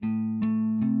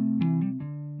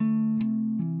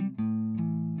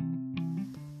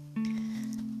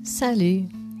Salut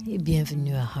et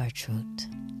bienvenue à Heartroot.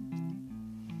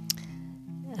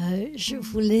 Je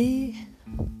voulais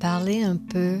parler un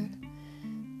peu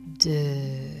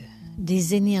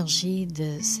des énergies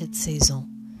de cette saison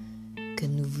que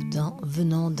nous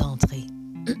venons d'entrer.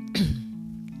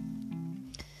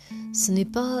 Ce n'est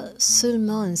pas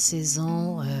seulement une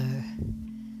saison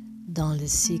dans le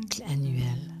cycle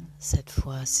annuel. Cette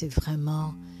fois, c'est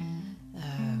vraiment...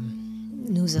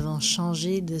 nous avons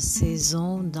changé de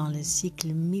saison dans le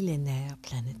cycle millénaire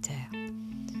planétaire.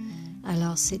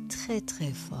 Alors, c'est très,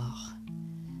 très fort,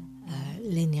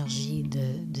 l'énergie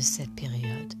de cette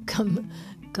période,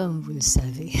 comme vous le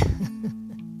savez.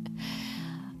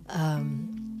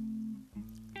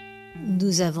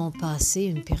 Nous avons passé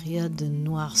une période de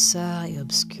noirceur et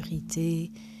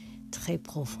obscurité très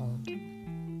profonde.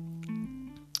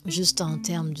 Juste en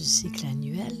termes du cycle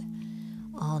annuel,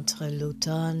 entre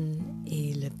l'automne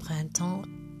et le printemps,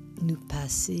 nous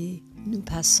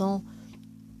passons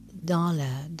dans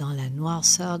la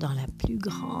noirceur, dans la plus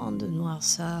grande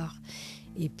noirceur,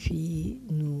 et puis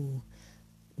nous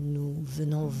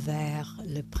venons vers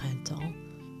le printemps.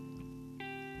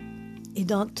 Et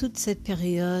dans toute cette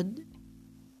période,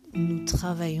 nous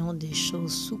travaillons des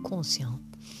choses sous-conscientes,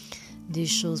 des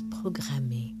choses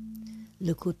programmées,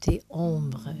 le côté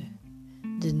ombre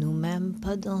de nous-mêmes,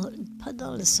 pas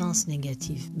dans le sens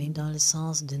négatif, mais dans le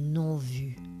sens de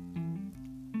non-vue.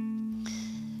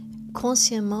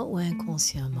 Consciemment ou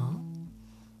inconsciemment,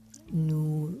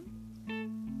 nous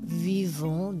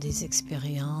vivons des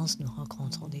expériences, nous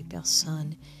rencontrons des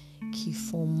personnes qui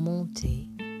font monter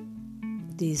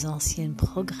des anciens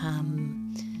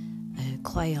programmes,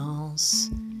 croyances,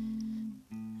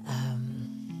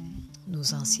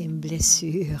 nos anciennes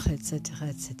blessures, etc.,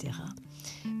 etc.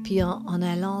 Puis en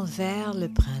allant vers le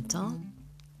printemps,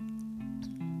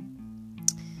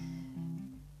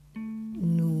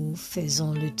 nous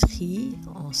faisons le tri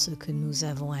en ce que nous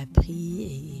avons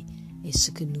appris et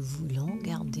ce que nous voulons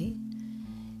garder.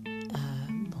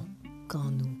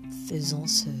 Quand nous faisons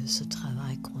ce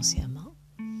travail consciemment,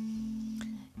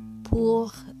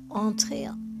 pour entrer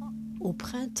au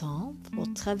printemps,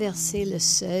 pour traverser le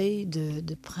seuil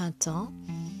de printemps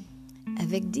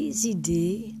avec des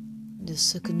idées de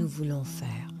ce que nous voulons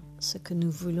faire, ce que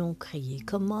nous voulons créer,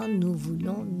 comment nous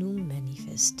voulons nous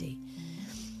manifester,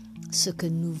 ce que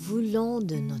nous voulons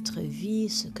de notre vie,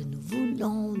 ce que nous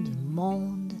voulons du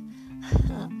monde.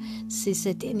 C'est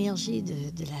cette énergie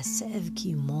de la sève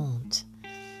qui monte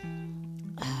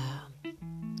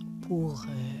pour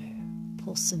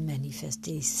se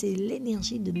manifester. C'est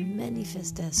l'énergie de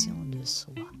manifestation de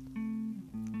soi.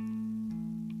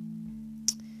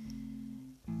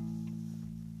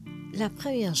 La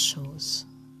première chose,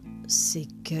 c'est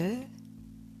que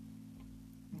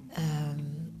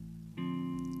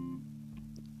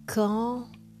quand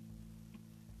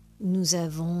nous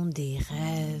avons des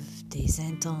rêves, des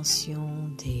intentions,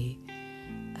 des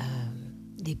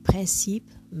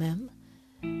principes même,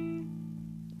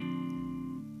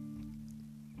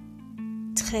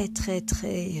 très, très,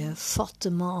 très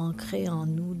fortement ancrés en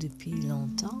nous depuis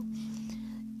longtemps,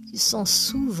 ils sont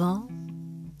souvent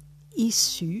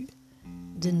issus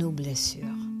de nos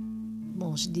blessures.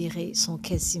 Bon, je dirais, sont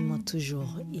quasiment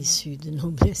toujours issus de nos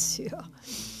blessures.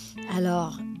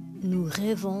 Alors, nous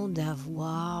rêvons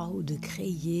d'avoir ou de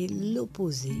créer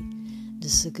l'opposé de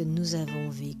ce que nous avons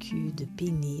vécu de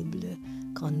pénible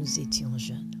quand nous étions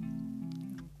jeunes.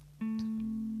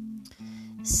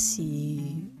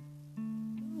 Si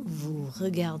vous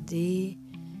regardez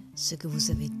ce que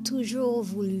vous avez toujours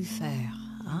voulu faire,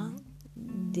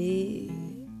 dès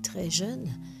très jeune,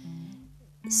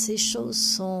 ces choses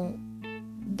sont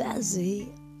basées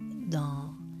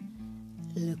dans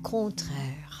le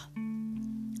contraire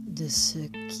de ce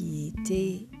qui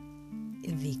était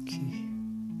vécu.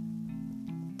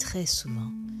 Très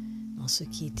souvent, dans ce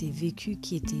qui était vécu,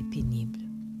 qui était pénible.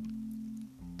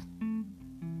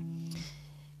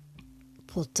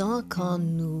 Pourtant, quand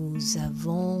nous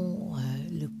avons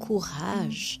le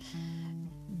courage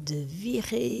de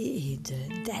virer et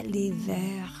d'aller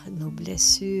vers nos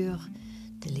blessures,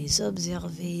 de les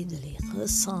observer, de les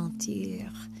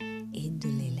ressentir et de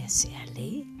les laisser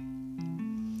aller,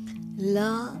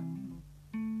 là,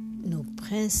 nos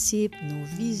principes, nos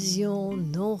visions,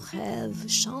 nos rêves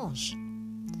changent.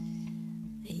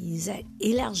 Et ils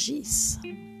élargissent.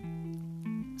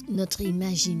 Notre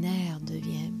imaginaire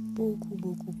devient beaucoup,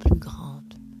 beaucoup plus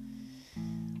grande.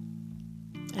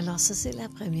 Alors ça, c'est la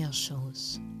première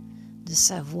chose, de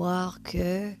savoir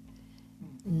que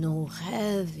nos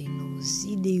rêves et nos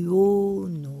idéaux,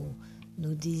 nos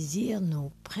désirs,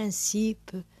 nos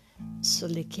principes sur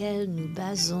lesquels nous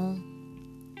basons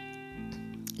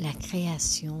la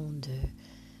création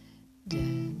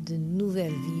de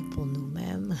nouvelles vies pour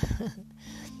nous-mêmes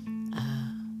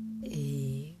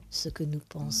et ce que nous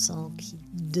pensons qui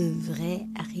devrait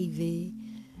arriver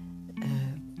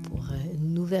pour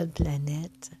une nouvelle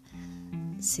planète,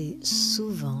 c'est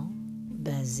souvent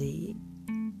basé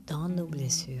dans nos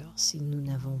blessures si nous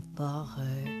n'avons pas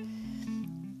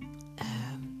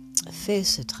fait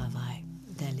ce travail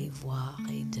d'aller voir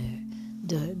et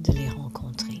de les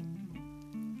rencontrer.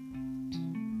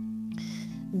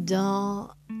 Dans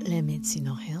la médecine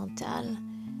orientale,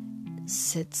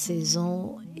 cette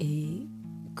saison est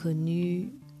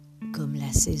connue comme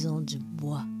la saison du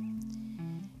bois.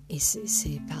 Et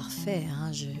c'est parfait,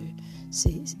 hein? Je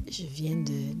viens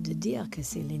de dire que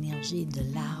c'est l'énergie de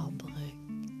l'arbre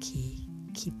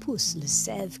qui pousse, le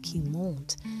sève qui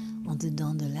monte en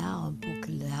dedans de l'arbre pour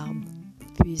que l'arbre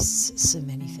puisse se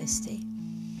manifester.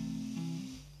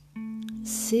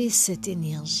 C'est cette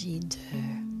énergie de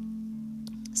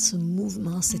ce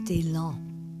mouvement, cet élan.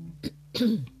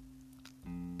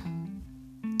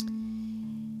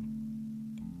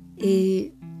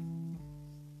 Et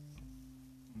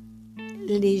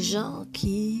les gens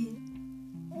qui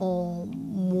ont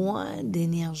moins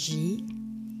d'énergie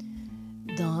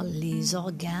dans les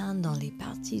organes, dans les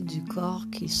parties du corps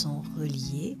qui sont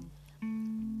reliées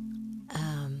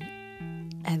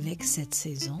avec cette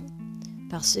saison,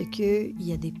 parce qu'il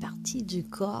y a des parties du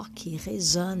corps qui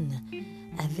résonnent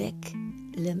avec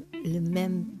la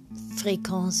même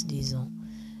fréquence, disons,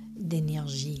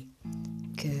 d'énergie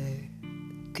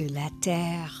que la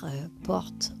Terre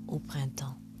porte au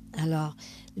printemps. Alors,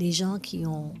 les gens qui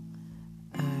ont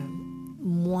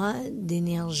moins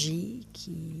d'énergie,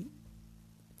 qui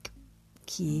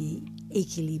est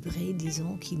équilibrée,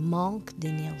 disons, qui manque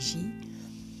d'énergie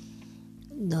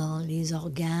dans les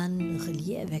organes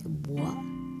reliés avec bois,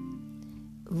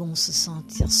 vont se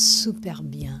sentir super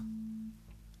bien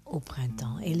au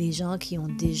printemps. Et les gens qui ont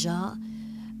déjà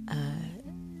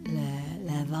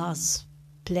la vase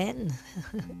pleine,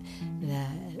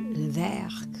 le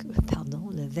verre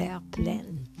plein,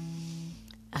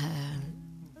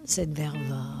 cette verre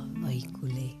va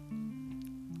écouler.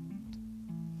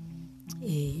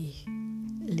 Et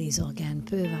les organes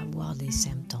peuvent avoir des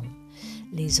symptômes.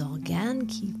 Les organes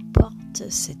qui portent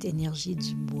cette énergie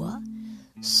du bois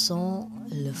sont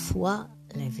le foie,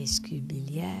 la vessie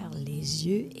biliaire, les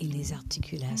yeux et les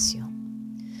articulations.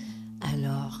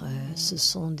 Alors, ce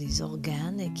sont des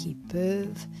organes qui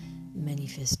peuvent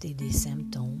manifester des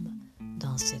symptômes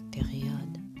dans cette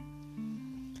période.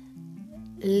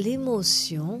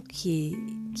 L'émotion qui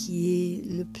est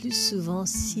le plus souvent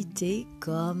citée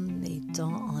comme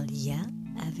étant en lien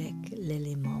avec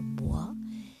l'élément bois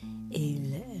et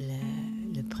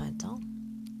le printemps,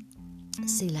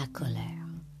 c'est la colère.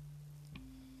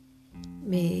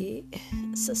 Mais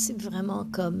ça, c'est vraiment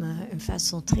comme une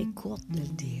façon très courte de le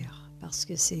dire, parce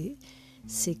que c'est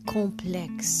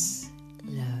complexe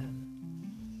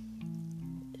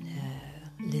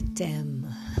le thème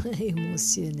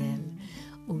émotionnel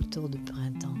autour du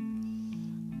printemps.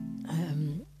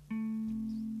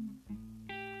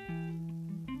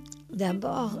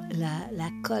 D'abord, la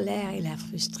colère et la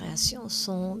frustration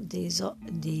sont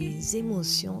des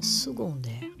émotions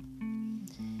secondaires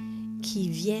qui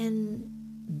viennent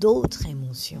d'autres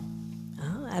émotions.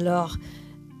 Hein? Alors,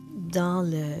 dans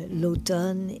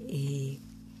l'automne et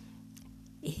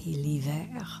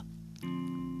l'hiver,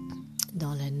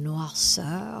 dans la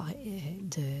noirceur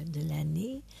de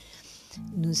l'année,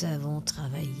 nous avons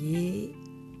travaillé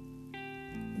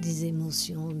des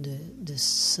émotions de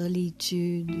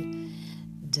solitude,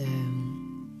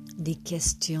 des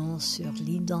questions sur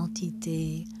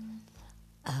l'identité,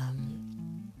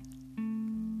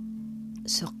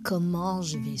 sur comment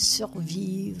je vais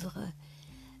survivre.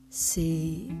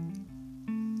 Ce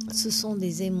sont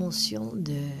des émotions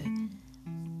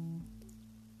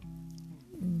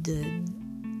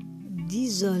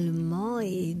d'isolement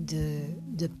et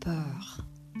de peur.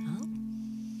 Hein?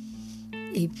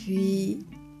 Et puis,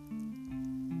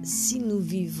 si nous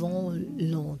vivons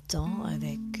longtemps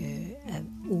avec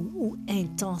ou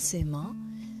intensément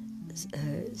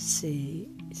ces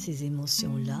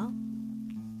émotions-là,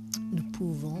 nous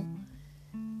pouvons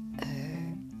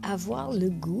avoir le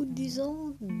goût,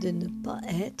 disons, de ne pas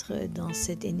être dans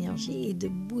cette énergie et de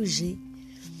bouger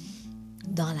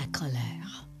dans la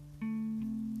colère.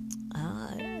 Hein?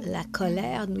 La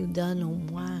colère nous donne au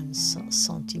moins un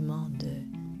sentiment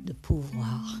de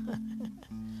pouvoir.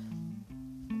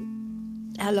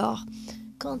 Alors,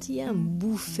 quand il y a une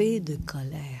bouffée de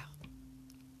colère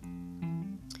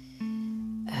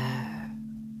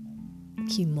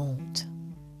qui monte,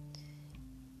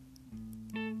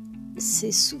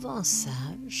 c'est souvent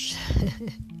sage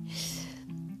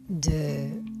de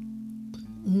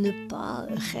ne pas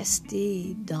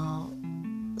rester dans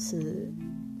ce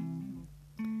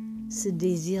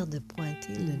désir de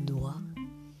pointer le doigt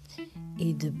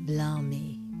et de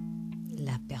blâmer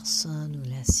la personne ou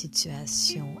la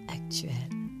situation actuelle,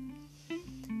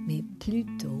 mais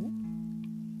plutôt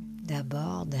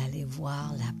d'abord d'aller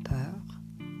voir la peur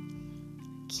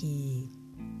qui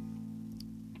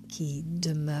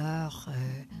demeure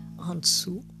en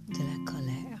dessous de la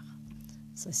colère.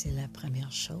 Ça, c'est la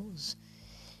première chose.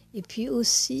 Et puis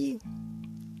aussi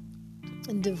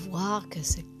de voir que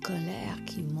cette colère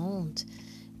qui monte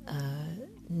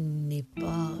n'est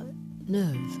pas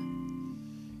neuve.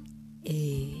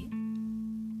 Et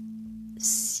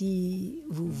si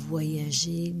vous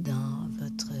voyagez dans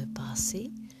votre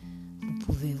passé, vous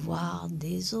pouvez voir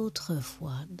des autres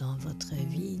fois dans votre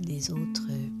vie, des autres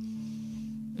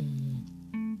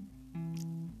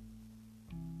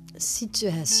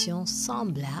situations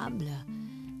semblables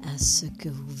à ce que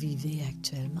vous vivez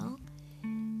actuellement,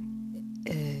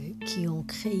 qui ont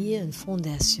créé une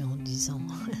fondation, disons,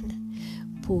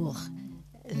 pour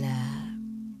la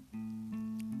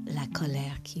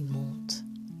colère qui monte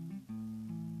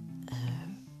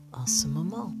en ce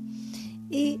moment.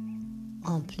 Et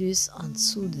en plus, en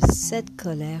dessous de cette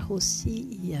colère aussi,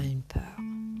 il y a une peur.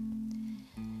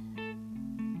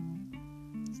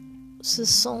 Ce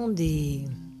sont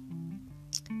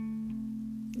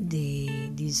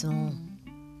disons,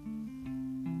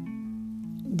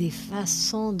 des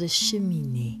façons de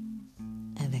cheminer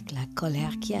avec la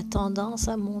colère qui a tendance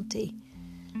à monter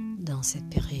dans cette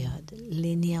période.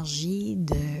 L'énergie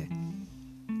de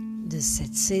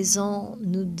cette saison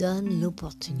nous donne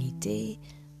l'opportunité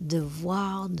de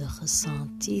voir, de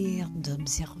ressentir,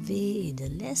 d'observer et de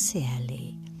laisser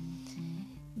aller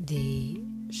des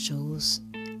choses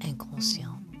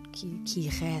inconscientes qui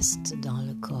restent dans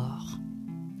le corps.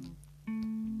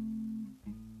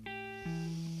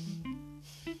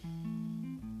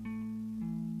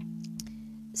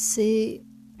 C'est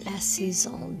la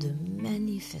saison de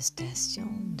manifestation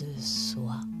de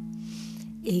soi.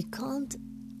 Et quand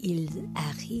il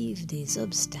arrive des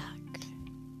obstacles,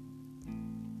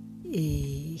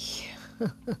 et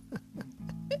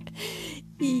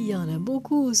il y en a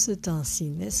beaucoup ce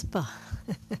temps-ci, n'est-ce pas?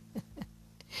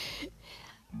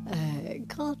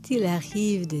 Quand il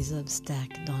arrive des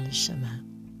obstacles dans le chemin,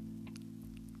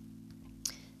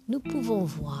 nous pouvons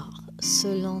voir,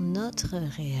 selon notre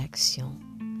réaction,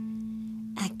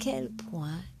 à quel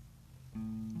point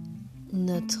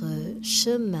notre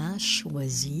chemin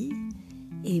choisi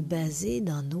est basé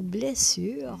dans nos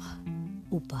blessures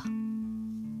ou pas.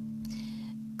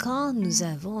 Quand nous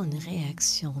avons une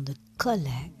réaction de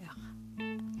colère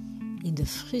et de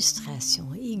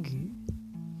frustration aiguë,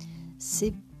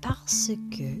 c'est parce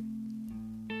que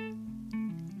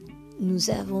nous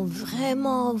avons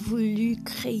vraiment voulu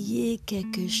créer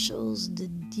quelque chose de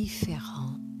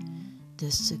différent de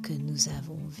ce que nous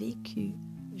avons vécu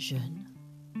jeunes.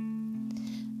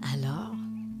 Alors,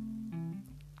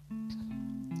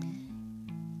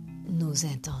 nos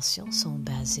intentions sont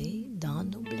basées dans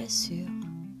nos blessures.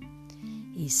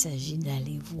 Il s'agit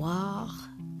d'aller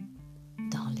voir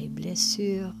dans les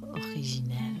blessures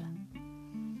originelles.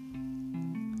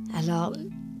 Alors,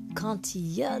 quand il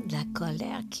y a de la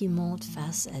colère qui monte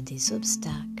face à des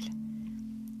obstacles,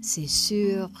 c'est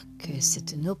sûr que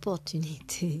c'est une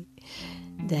opportunité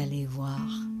d'aller voir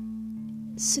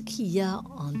ce qu'il y a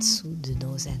en dessous de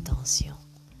nos intentions,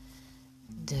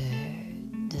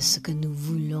 de ce que nous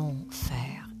voulons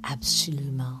faire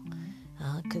absolument,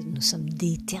 que nous sommes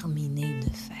déterminés de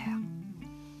faire.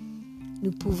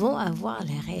 Nous pouvons avoir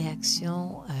les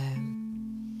réactions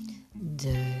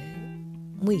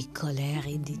colère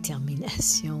et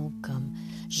détermination, comme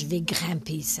je vais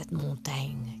grimper cette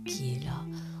montagne qui est là,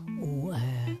 ou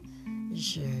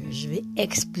je vais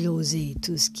exploser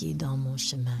tout ce qui est dans mon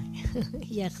chemin.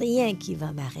 Il n'y a rien qui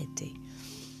va m'arrêter.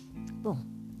 Bon,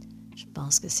 je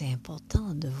pense que c'est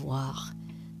important de voir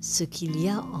ce qu'il y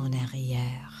a en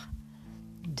arrière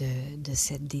de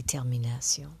cette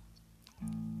détermination.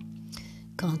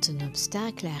 Quand un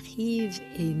obstacle arrive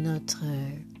et notre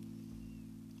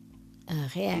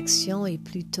réaction est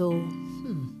plutôt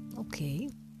ok,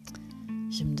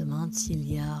 je me demande s'il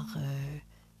y a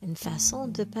une façon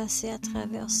de passer à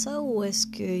travers ça, ou est-ce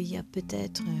qu'il y a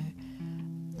peut-être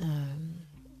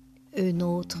un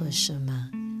autre chemin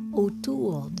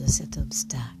autour de cet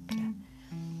obstacle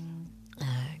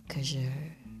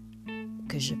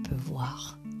que je peux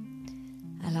voir.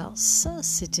 Alors ça,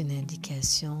 c'est une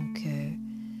indication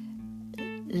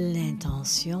que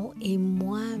l'intention est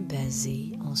moins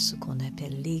basée en ce qu'on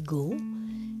appelle l'ego,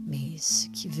 mais ce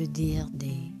qui veut dire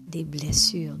des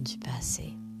blessures du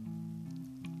passé.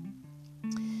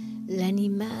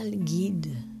 L'animal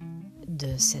guide de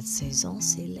cette saison,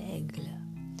 c'est l'aigle.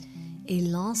 Et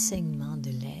l'enseignement de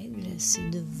l'aigle, c'est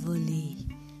de voler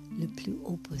le plus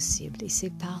haut possible. Et c'est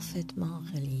parfaitement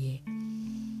relié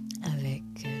avec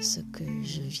ce que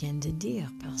je viens de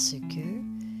dire, parce que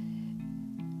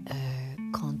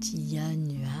quand il y a un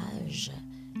nuage,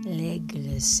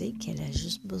 l'aigle sait qu'elle a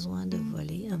juste besoin de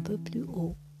voler un peu plus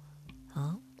haut.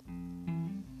 Hein?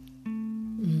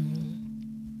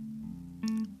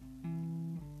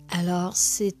 Alors,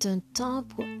 c'est un temps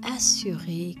pour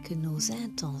assurer que nos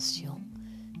intentions,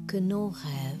 que nos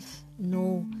rêves,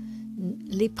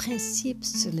 les principes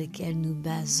sur lesquels nous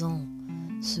basons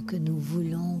ce que nous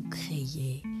voulons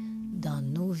créer dans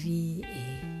nos vies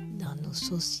et dans nos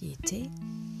sociétés,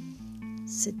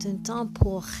 c'est un temps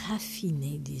pour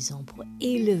raffiner, disons, pour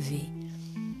élever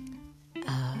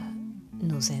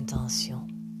nos intentions,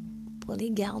 pour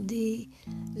les garder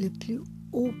le plus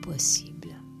haut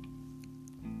possible,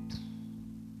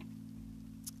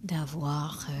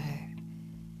 d'avoir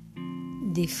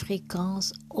des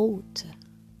fréquences hautes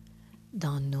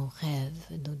dans nos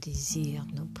rêves, nos désirs,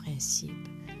 nos principes,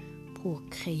 pour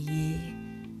créer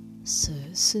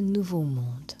ce nouveau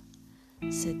monde,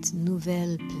 cette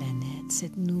nouvelle planète,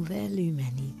 cette nouvelle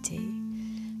humanité,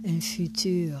 un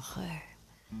futur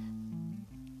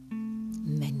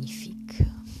magnifique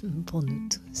pour nous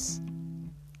tous.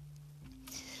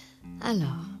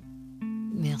 Alors,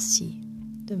 merci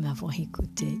de m'avoir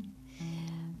écouté.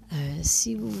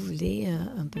 Si vous voulez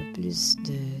un peu plus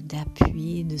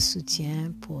d'appui, de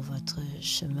soutien pour votre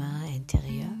chemin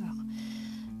intérieur,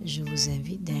 je vous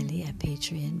invite d'aller à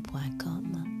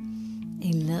patreon.com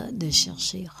et là de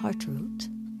chercher Heartroot.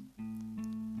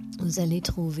 Vous allez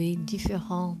trouver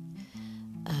différentes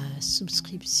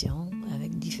subscriptions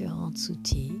avec différents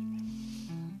outils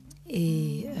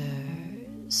et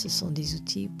ce sont des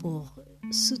outils pour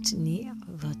soutenir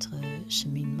votre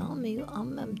cheminement, mais en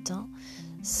même temps,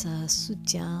 ça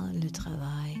soutient le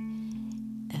travail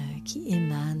qui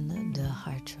émane de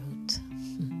Heartroot.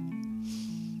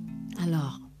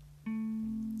 Alors,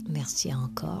 merci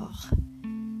encore.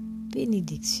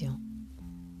 Bénédiction,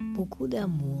 beaucoup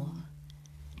d'amour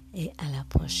et à la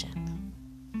prochaine.